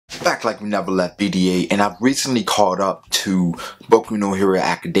Back like we never left BDA, and I've recently caught up to Boku no Hero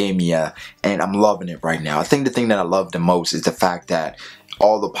Academia, and I'm loving it right now. I think the thing that I love the most is the fact that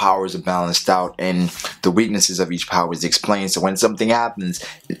all the powers are balanced out and the weaknesses of each power is explained. So when something happens,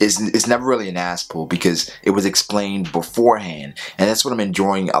 it's never really an ass pull because it was explained beforehand. And that's what I'm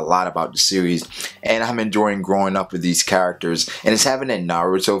enjoying a lot about the series. And I'm enjoying growing up with these characters. And it's having that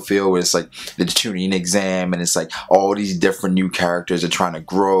Naruto feel where it's like the Chunin exam and it's like all these different new characters are trying to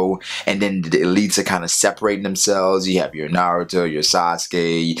grow. And then the elites are kind of separating themselves. You have your Naruto, your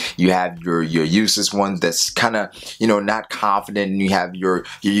Sasuke, you have your useless ones that's kind of, you know, not confident, and you have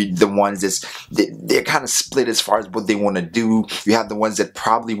the ones they're kind of split as far as what they want to do. You have the ones that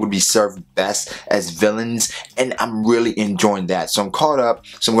probably would be served best as villains, and I'm really enjoying that. So I'm caught up,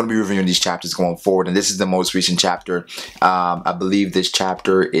 so I'm going to be reviewing these chapters going forward, and this is the most recent chapter. I believe this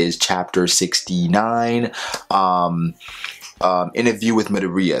chapter is chapter 69, interview with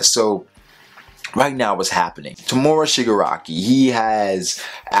Midoriya. So right now what's happening? Tomura Shigaraki, he has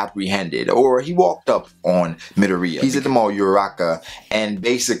apprehended, or he walked up on Midoriya. He's at the mall Uraraka, and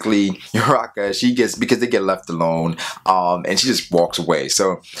basically Uraraka, she gets, because they get left alone, and she just walks away.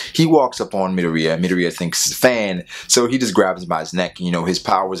 So he walks up on Midoriya. Midoriya thinks he's a fan, so he just grabs him by his neck. You know, his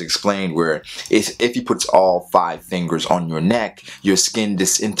powers explained where if he puts all 5 fingers on your neck, your skin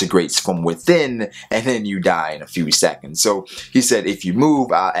disintegrates from within, and then you die in a few seconds. So he said, if you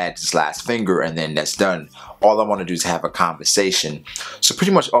move, I'll add this last finger, and then that's done. All I want to do is have a conversation. So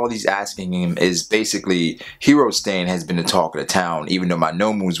pretty much all he's asking him is basically, Hero Stain has been the talk of the town, even though my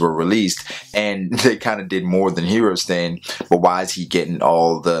Nomus were released, and they kind of did more than Hero Stain. But why is he getting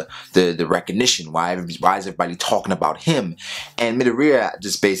all the recognition? Why is everybody talking about him? And Midoriya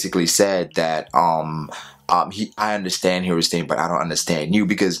just basically said that I understand Hero Stain, but I don't understand you,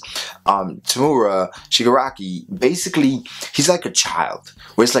 because Tomura Shigaraki, basically, he's like a child,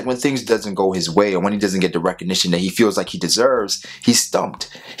 where it's like when things doesn't go his way, or when he doesn't get the recognition that he feels like he deserves, he's stumped.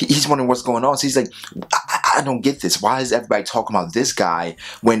 He's wondering what's going on. So he's like, I don't get this. Why is everybody talking about this guy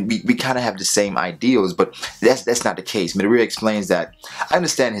when we kind of have the same ideals? But that's not the case. Midoriya explains that I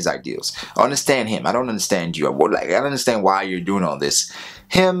understand his ideals. I understand him. I don't understand you. I don't understand why you're doing all this.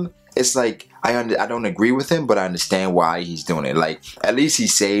 Him, it's like, I don't agree with him, but I understand why he's doing it. Like, at least he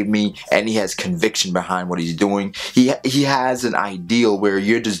saved me, and he has conviction behind what he's doing. He has an ideal where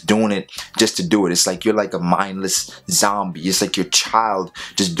you're just doing it just to do it. It's like you're like a mindless zombie. It's like your child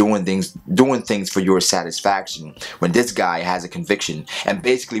just doing things for your satisfaction. When this guy has a conviction, and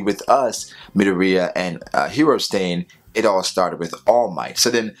basically with us, Midoriya and Hero Stain, it all started with All Might. So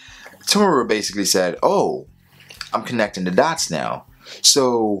then Tomura basically said, "Oh, I'm connecting the dots now."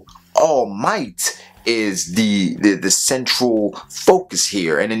 So All Might is the central focus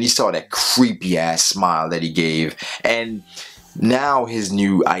here. And then you saw that creepy ass smile that he gave. And now his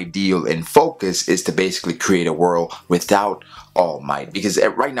new ideal and focus is to basically create a world without All Might, because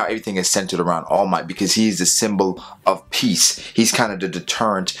right now everything is centered around All Might, because he's the symbol of peace. He's kind of the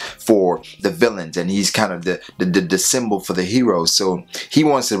deterrent for the villains, and he's kind of the symbol for the heroes. So he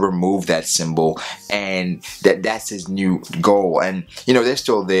wants to remove that symbol, and that's his new goal. And you know, they're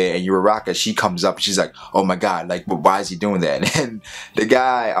still there, and Uraraka, she comes up and she's like, oh my god, like, why is he doing that? And the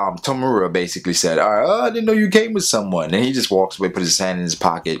guy Tomura basically said, I didn't know you came with someone. And he just walks away, puts his hand in his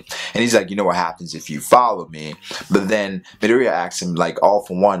pocket, and he's like, you know what happens if you follow me? But then Midoriya asks him, like, all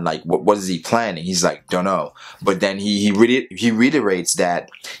for one, like, what is he planning? He's like, don't know. But then he reiterates that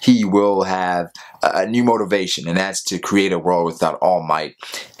he will have a new motivation, and that's to create a world without All Might.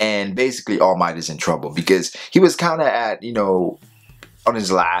 And basically All Might is in trouble, because he was kind of at, you know, on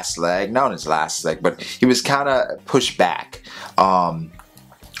his last leg, not on his last leg, but he was kind of pushed back,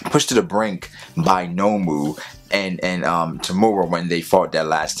 pushed to the brink by Nomu and Tomura when they fought that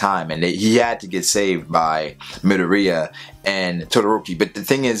last time, and he had to get saved by Midoriya and Todoroki. But the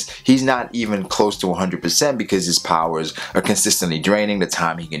thing is, he's not even close to 100%, because his powers are consistently draining. The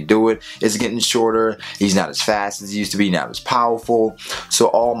time he can do it is getting shorter. He's not as fast as he used to be, not as powerful. So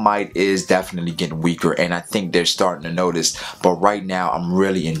All Might is definitely getting weaker, and I think they're starting to notice. But right now, I'm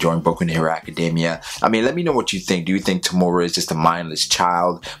really enjoying Boku no Hero Academia. I mean, let me know what you think. Do you think Tomura is just a mindless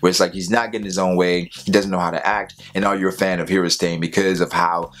child, where it's like he's not getting his own way, he doesn't know how to act? And are you a fan of Hero Stain because of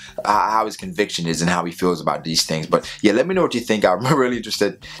how his conviction is and how he feels about these things? But yeah, let me know what you think. I'm really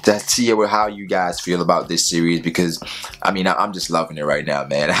interested to see how you guys feel about this series, because I mean, I'm just loving it right now,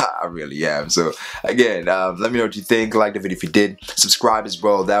 man. I really am. So again, let me know what you think. Like the video if you did. Subscribe as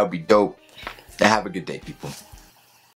well. That would be dope. And have a good day, people.